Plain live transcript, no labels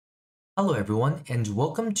Hello everyone, and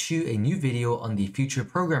welcome to a new video on the Future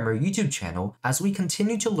Programmer YouTube channel as we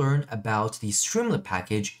continue to learn about the Streamlit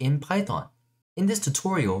package in Python. In this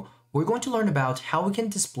tutorial, we're going to learn about how we can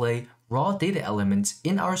display raw data elements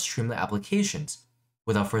in our Streamlit applications.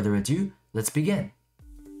 Without further ado, let's begin.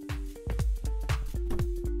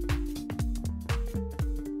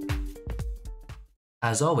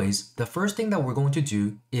 As always, the first thing that we're going to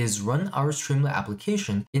do is run our Streamlit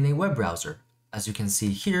application in a web browser. As you can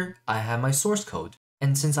see here, I have my source code,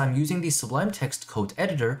 and since I'm using the Sublime Text Code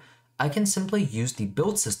Editor, I can simply use the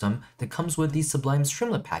build system that comes with the Sublime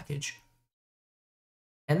Streamlit package.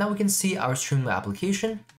 And now we can see our Streamlit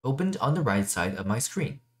application opened on the right side of my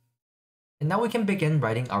screen. And now we can begin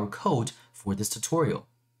writing our code for this tutorial.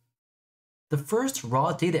 The first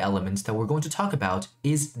raw data element that we're going to talk about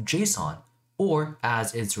is JSON, or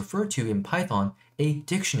as it's referred to in Python, a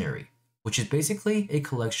dictionary, which is basically a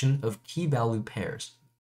collection of key value pairs.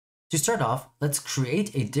 To start off, let's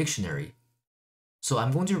create a dictionary. So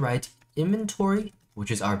I'm going to write inventory,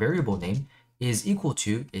 which is our variable name, is equal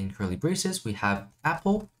to, in curly braces, we have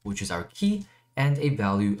apple, which is our key, and a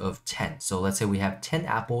value of 10. So let's say we have 10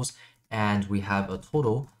 apples, and we have a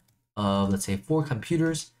total of, let's say, 4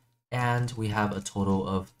 computers, and we have a total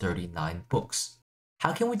of 39 books.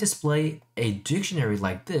 How can we display a dictionary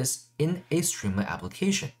like this in a Streamlit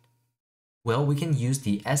application? Well, we can use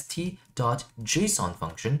the st.json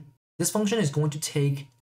function. This function is going to take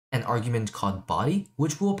an argument called body,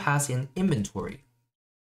 which will pass in inventory.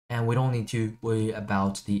 And we don't need to worry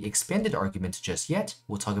about the expanded argument just yet.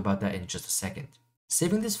 We'll talk about that in just a second.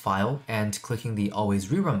 Saving this file and clicking the always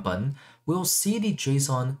rerun button, we'll see the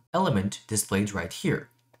JSON element displayed right here.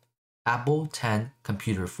 Apple 10,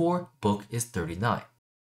 computer 4, book is 39.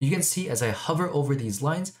 You can see as I hover over these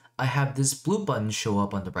lines, I have this blue button show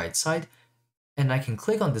up on the right side, and I can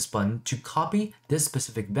click on this button to copy this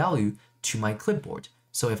specific value to my clipboard.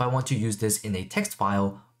 So if I want to use this in a text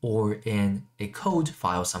file or in a code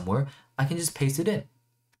file somewhere, I can just paste it in.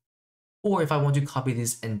 Or if I want to copy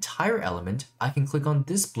this entire element, I can click on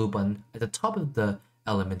this blue button at the top of the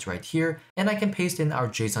element right here, and I can paste in our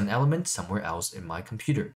JSON element somewhere else in my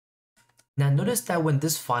computer. Now notice that when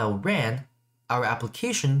this file ran, our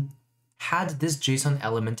application had this JSON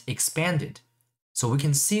element expanded. So we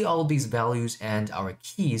can see all of these values and our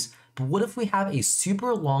keys, but what if we have a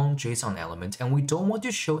super long JSON element and we don't want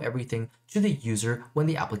to show everything to the user when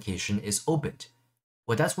the application is opened?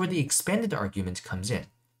 Well, that's where the expanded argument comes in.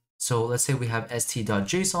 So let's say we have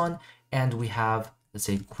st.json and we have, let's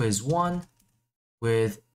say, quiz1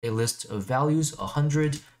 with a list of values,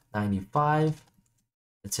 100, 95,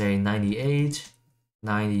 let's say 98,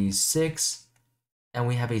 96, and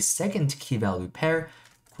we have a second key value pair,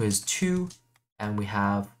 quiz2, and we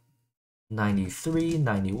have 93,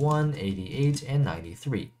 91, 88, and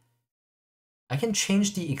 93. I can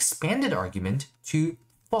change the expanded argument to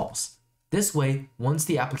false. This way, once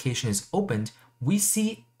the application is opened, we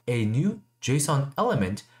see a new JSON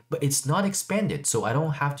element, but it's not expanded, so I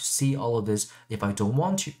don't have to see all of this if I don't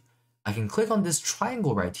want to. I can click on this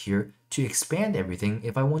triangle right here to expand everything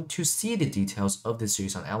if I want to see the details of this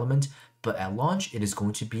JSON element, but at launch, it is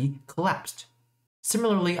going to be collapsed.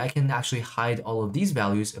 Similarly, I can actually hide all of these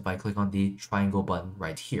values if I click on the triangle button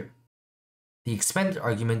right here. The expanded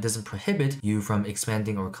argument doesn't prohibit you from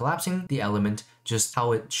expanding or collapsing the element, just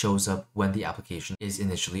how it shows up when the application is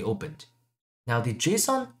initially opened. Now, the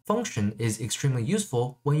JSON function is extremely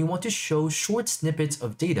useful when you want to show short snippets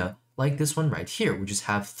of data like this one right here, which just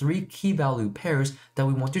have 3 key value pairs that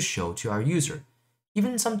we want to show to our user.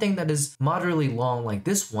 Even something that is moderately long like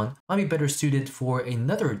this one might be better suited for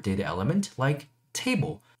another data element like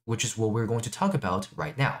table, which is what we're going to talk about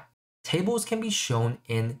right now. Tables can be shown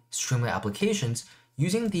in Streamlit applications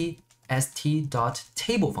using the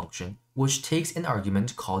st.table function, which takes an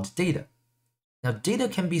argument called data. Now, data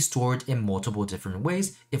can be stored in multiple different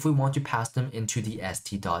ways if we want to pass them into the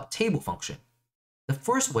st.table function. The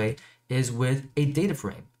first way is with a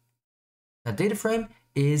Dataframe. Now, Dataframe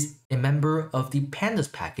is a member of the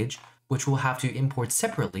pandas package, which we'll have to import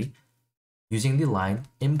separately using the line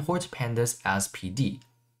import pandas as PD.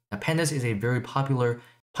 Now, pandas is a very popular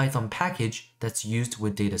Python package that's used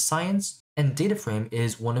with data science, and Dataframe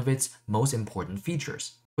is one of its most important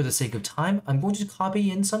features. For the sake of time, I'm going to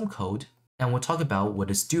copy in some code, and we'll talk about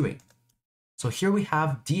what it's doing. So here we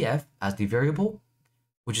have df as the variable,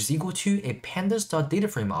 which is equal to a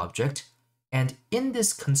pandas.dataframe object, and in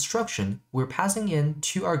this construction, we're passing in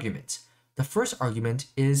 2 arguments. The first argument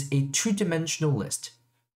is a 2-dimensional list.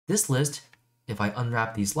 This list, if I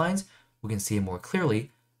unwrap these lines, we can see it more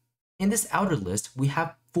clearly. In this outer list, we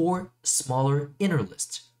have 4 smaller inner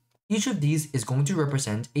lists. Each of these is going to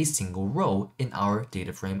represent a single row in our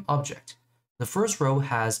data frame object. The first row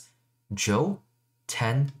has Joe,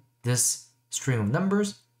 10, this string of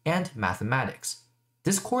numbers, and mathematics.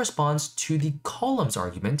 This corresponds to the columns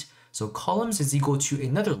argument, so columns is equal to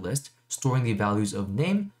another list storing the values of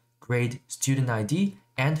name, grade, student ID,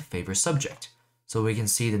 and favorite subject. So we can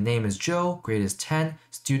see the name is Joe, grade is 10,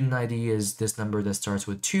 student ID is this number that starts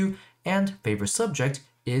with 2, and favorite subject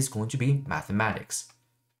is going to be mathematics.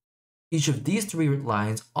 Each of these three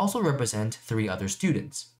lines also represent three other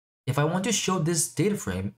students. If I want to show this data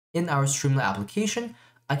frame in our Streamlit application,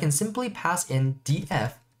 I can simply pass in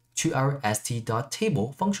df to our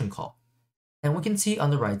st.table function call. And we can see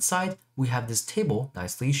on the right side, we have this table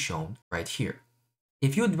nicely shown right here.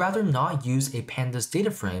 If you would rather not use a pandas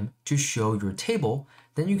data frame to show your table,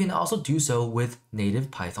 then you can also do so with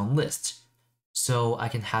native Python lists. So I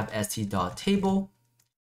can have st.table,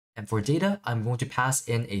 and for data, I'm going to pass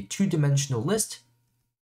in a two-dimensional list,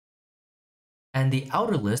 and the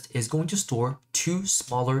outer list is going to store two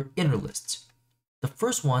smaller inner lists. The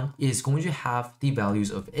first one is going to have the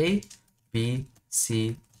values of A, B,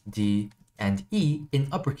 C, D, and E in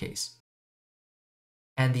uppercase.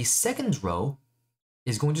 And the second row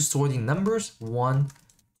is going to store the numbers 1,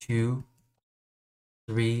 2,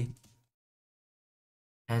 3,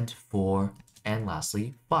 and 4, and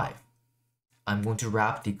lastly 5. I'm going to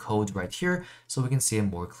wrap the code right here so we can see it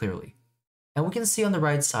more clearly. And we can see on the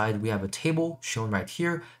right side, we have a table shown right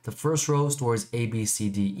here. The first row stores A, B, C,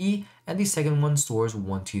 D, E, and the second one stores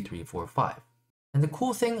 1, 2, 3, 4, 5. And the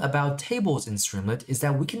cool thing about tables in Streamlit is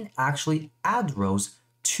that we can actually add rows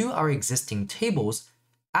to our existing tables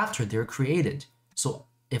after they're created. So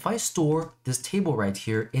if I store this table right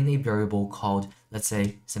here in a variable called, let's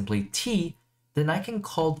say, simply t, then I can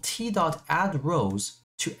call t.addRows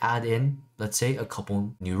to add in, let's say, a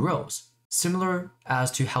couple new rows. Similar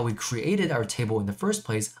as to how we created our table in the first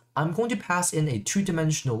place, I'm going to pass in a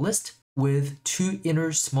two-dimensional list with two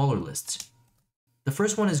inner smaller lists. The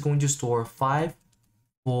first one is going to store 5,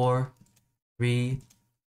 4, 3,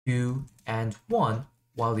 2, and 1,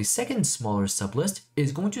 while the second smaller sublist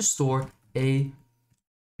is going to store A,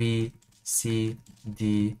 B, C,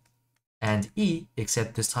 D, and E,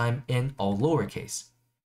 except this time in all lowercase.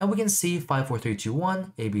 And we can see 5, 4, 3, 2,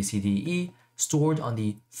 1, A, B, C, D, E, stored on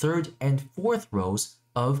the third and fourth rows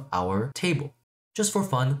of our table. Just for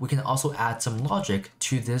fun, we can also add some logic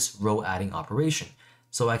to this row adding operation.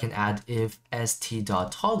 So I can add if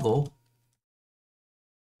st.toggle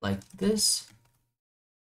like this,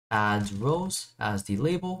 add rows as the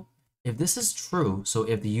label. If this is true, so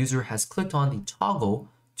if the user has clicked on the toggle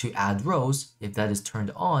to add rows, if that is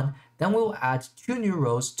turned on, then we'll add two new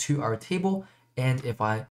rows to our table. And if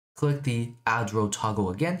I click the add row toggle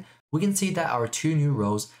again, we can see that our two new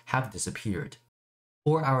rows have disappeared.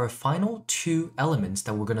 For our final two elements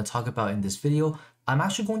that we're going to talk about in this video, I'm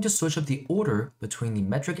actually going to switch up the order between the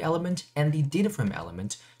metric element and the dataframe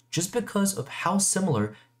element just because of how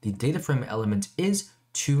similar the dataframe element is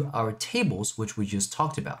to our tables, which we just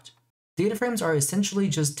talked about. Dataframes are essentially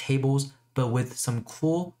just tables, but with some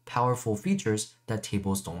cool, powerful features that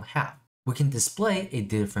tables don't have. We can display a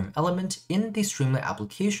dataframe element in the Streamlit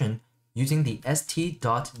application using the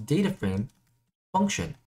st.dataframe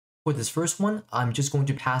function. For this first one, I'm just going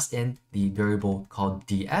to pass in the variable called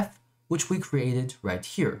df, which we created right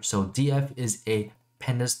here. So df is a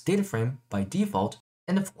pandas data frame by default,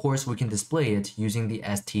 and of course we can display it using the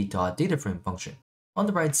st.dataframe function. On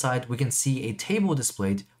the right side, we can see a table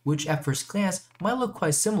displayed, which at first glance might look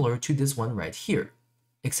quite similar to this one right here.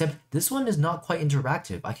 Except this one is not quite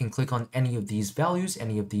interactive. I can click on any of these values,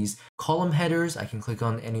 any of these column headers, I can click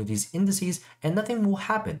on any of these indices, and nothing will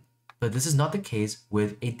happen. But this is not the case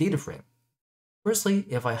with a data frame. Firstly,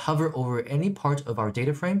 if I hover over any part of our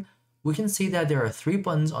data frame, we can see that there are three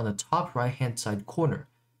buttons on the top right hand side corner.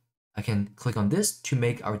 I can click on this to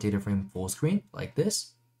make our data frame full screen like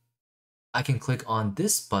this. I can click on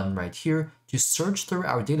this button right here to search through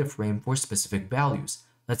our data frame for specific values.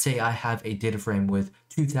 Let's say I have a data frame with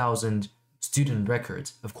 2,000 student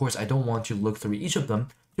records. Of course, I don't want to look through each of them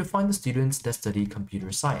to find the students that study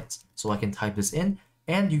computer science. So I can type this in,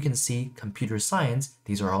 and you can see computer science,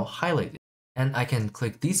 these are all highlighted. And I can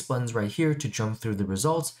click these buttons right here to jump through the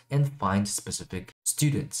results and find specific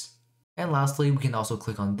students. And lastly, we can also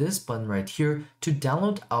click on this button right here to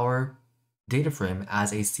download our data frame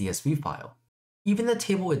as a CSV file. Even the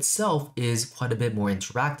table itself is quite a bit more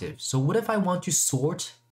interactive. So what if I want to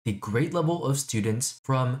sort the grade level of students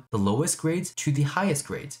from the lowest grades to the highest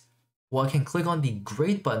grades? Well, I can click on the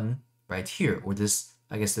grade button right here, or this,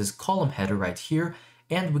 I guess this column header right here,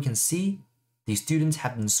 and we can see the students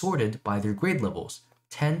have been sorted by their grade levels,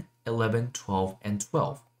 10, 11, 12, and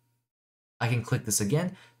 12. I can click this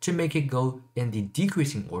again to make it go in the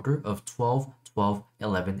decreasing order of 12, 12,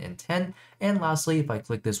 11, and 10. And lastly, if I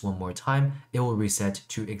click this one more time, it will reset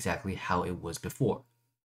to exactly how it was before.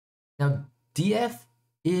 Now, df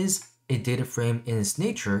is a data frame in its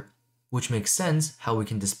nature, which makes sense how we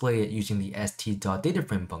can display it using the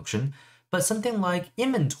st.dataframe function, but something like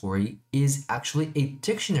inventory is actually a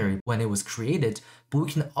dictionary when it was created, but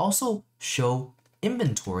we can also show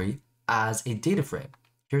inventory as a data frame.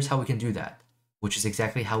 Here's how we can do that, which is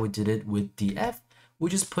exactly how we did it with df. We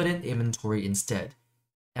just put in inventory instead.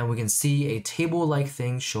 And we can see a table-like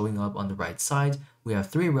thing showing up on the right side. We have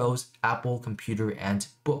 3 rows, Apple, computer, and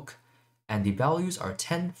book. And the values are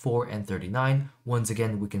 10, 4, and 39. Once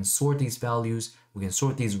again, we can sort these values, we can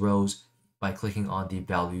sort these rows by clicking on the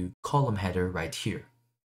value column header right here.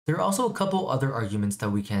 There are also a couple other arguments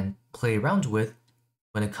that we can play around with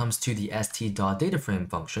when it comes to the st.dataframe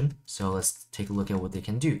function. So let's take a look at what they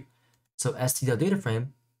can do. So st.dataframe,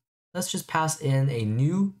 let's just pass in a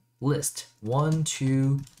new list, 1,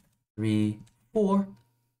 2, 3, 4,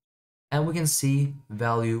 and we can see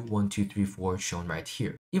value 1, 2, 3, 4 shown right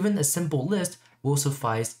here. Even a simple list will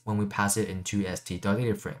suffice when we pass it into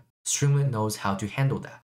st.dataframe. Streamlit knows how to handle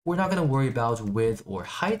that. We're not going to worry about width or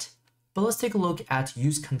height, but let's take a look at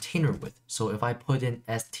use container width. So if I put in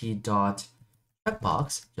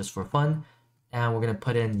st.checkbox just for fun, and we're going to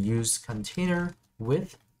put in use container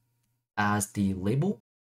width as the label,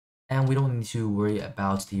 and we don't need to worry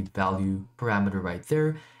about the value parameter right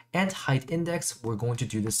there. And height index, we're going to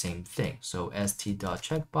do the same thing. So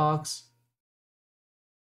st.checkbox,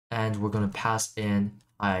 and we're going to pass in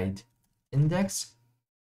height index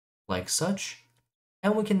like such.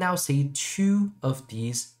 And we can now see 2 of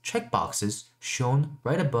these checkboxes shown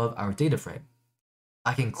right above our data frame.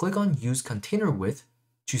 I can click on use container width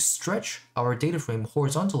to stretch our data frame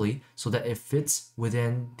horizontally so that it fits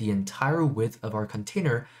within the entire width of our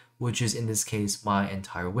container, which is in this case my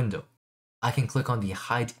entire window. I can click on the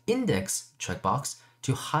hide index checkbox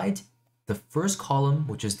to hide the first column,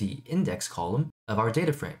 which is the index column of our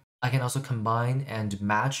data frame. I can also combine and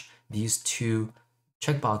match these 2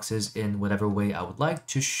 checkboxes in whatever way I would like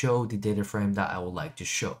to show the data frame that I would like to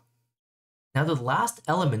show. Now the last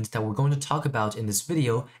element that we're going to talk about in this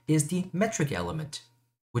video is the metric element,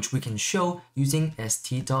 which we can show using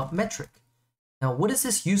st.metric. Now what is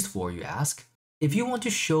this used for, you ask? If you want to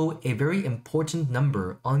show a very important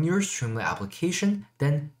number on your Streamlit application,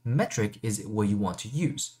 then metric is what you want to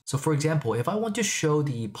use. So for example, if I want to show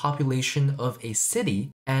the population of a city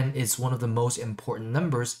and it's one of the most important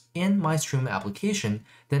numbers in my Streamlit application,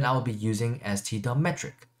 then I'll be using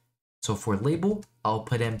st.metric. So for label, I'll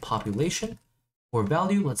put in population. For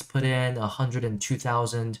value, let's put in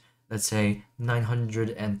 102,000, let's say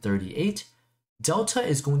 938. Delta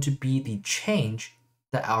is going to be the change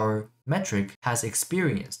that our metric has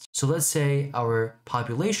experienced. So let's say our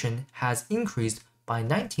population has increased by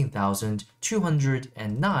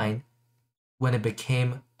 19,209 when it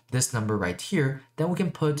became this number right here, then we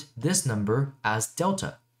can put this number as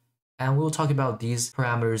delta. And we'll talk about these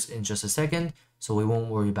parameters in just a second, so we won't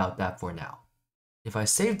worry about that for now. If I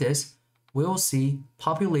save this, we'll see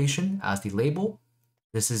population as the label.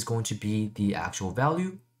 This is going to be the actual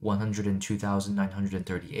value,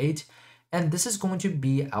 102,938. And this is going to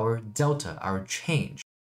be our delta, our change.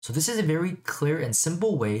 So this is a very clear and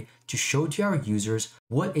simple way to show to our users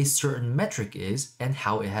what a certain metric is and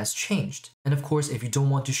how it has changed. And of course, if you don't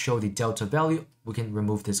want to show the delta value, we can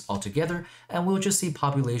remove this altogether and we'll just see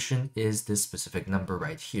population is this specific number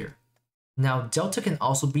right here. Now, delta can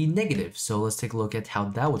also be negative. So let's take a look at how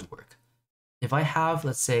that would work. If I have,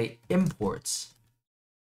 let's say, imports,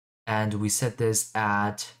 and we set this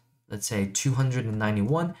at, let's say,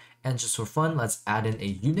 291, and just for fun, let's add in a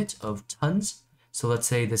unit of tons. So let's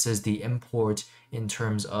say this is the import in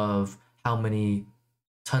terms of how many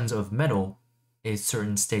tons of metal a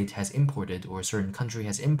certain state has imported or a certain country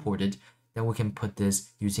has imported. Then we can put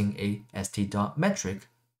this using a st.metric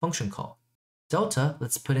function call. Delta,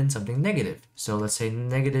 let's put in something negative. So let's say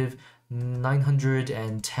negative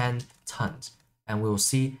 910 tons. And we'll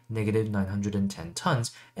see negative 910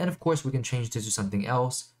 tons. And of course, we can change this to something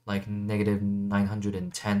else like negative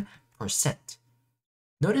 910%.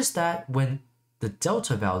 Notice that when the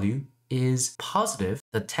delta value is positive,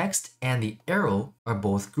 the text and the arrow are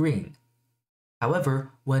both green.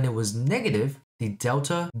 However, when it was negative, the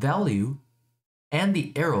delta value and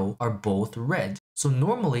the arrow are both red. So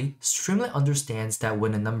normally, Streamlit understands that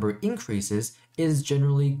when a number increases, it is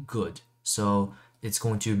generally good. So it's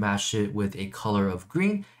going to match it with a color of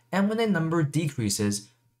green. And when a number decreases,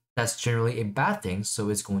 that's generally a bad thing, so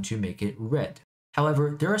it's going to make it red.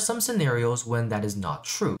 However, there are some scenarios when that is not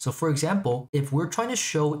true. So for example, if we're trying to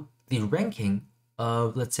show the ranking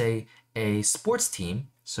of, let's say, a sports team,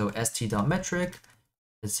 so st.metric,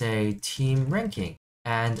 let's say team ranking,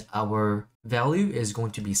 and our value is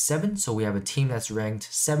going to be 7. So we have a team that's ranked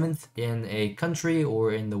 7th in a country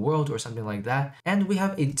or in the world or something like that. And we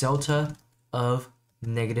have a delta of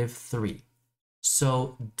 -3.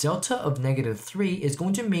 So delta of -3 is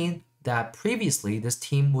going to mean that previously this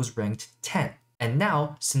team was ranked 10. And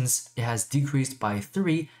now, since it has decreased by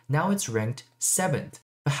 3, now it's ranked 7th.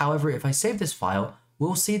 But however, if I save this file,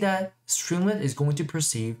 we'll see that Streamlit is going to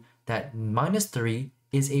perceive that -3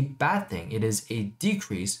 is a bad thing. It is a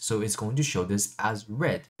decrease, so it's going to show this as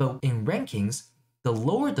red. But in rankings, the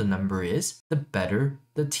lower the number is, the better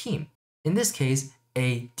the team. In this case,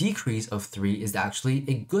 a decrease of 3 is actually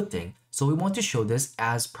a good thing, so we want to show this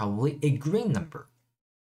as probably a green number.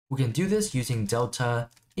 We can do this using delta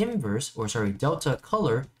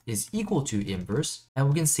color is equal to inverse, and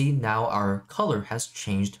we can see now our color has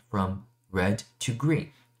changed from red to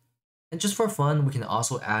green. And just for fun, we can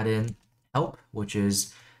also add in help, which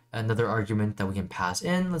is another argument that we can pass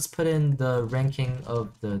in. Let's put in the ranking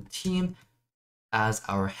of the team as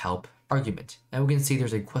our help argument. And we can see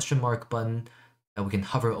there's a question mark button that we can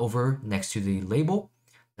hover over next to the label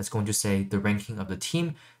that's going to say the ranking of the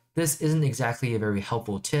team. This isn't exactly a very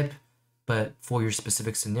helpful tip, but for your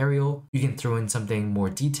specific scenario, you can throw in something more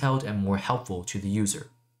detailed and more helpful to the user.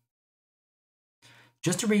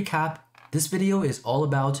 Just to recap, this video is all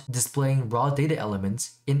about displaying raw data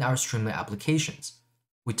elements in our Streamlit applications.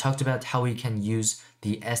 We talked about how we can use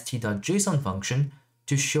the st.json function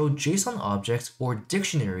to show JSON objects or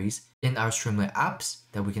dictionaries in our Streamlit apps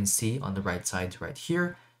that we can see on the right side right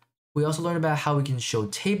here. We also learned about how we can show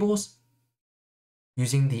tables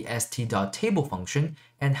using the st.table function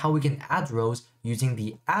and how we can add rows using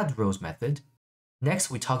the addRows method. Next,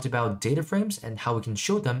 we talked about Dataframes and how we can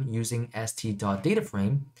show them using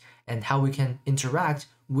st.dataframe and how we can interact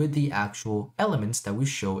with the actual elements that we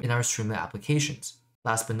show in our Streamlit applications.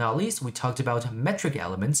 Last but not least, we talked about metric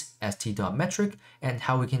elements, st.metric, and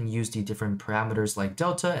how we can use the different parameters like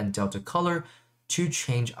delta and delta color to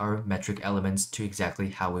change our metric elements to exactly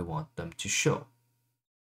how we want them to show.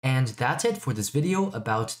 And that's it for this video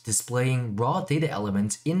about displaying raw data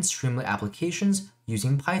elements in Streamlit applications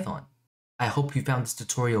using Python. I hope you found this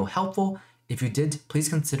tutorial helpful. If you did, please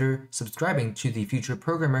consider subscribing to the Future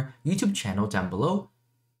Programmer YouTube channel down below.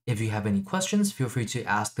 If you have any questions, feel free to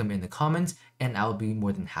ask them in the comments and I'll be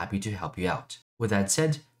more than happy to help you out. With that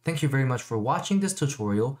said, thank you very much for watching this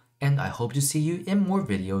tutorial and I hope to see you in more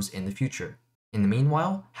videos in the future. In the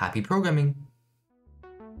meanwhile, happy programming!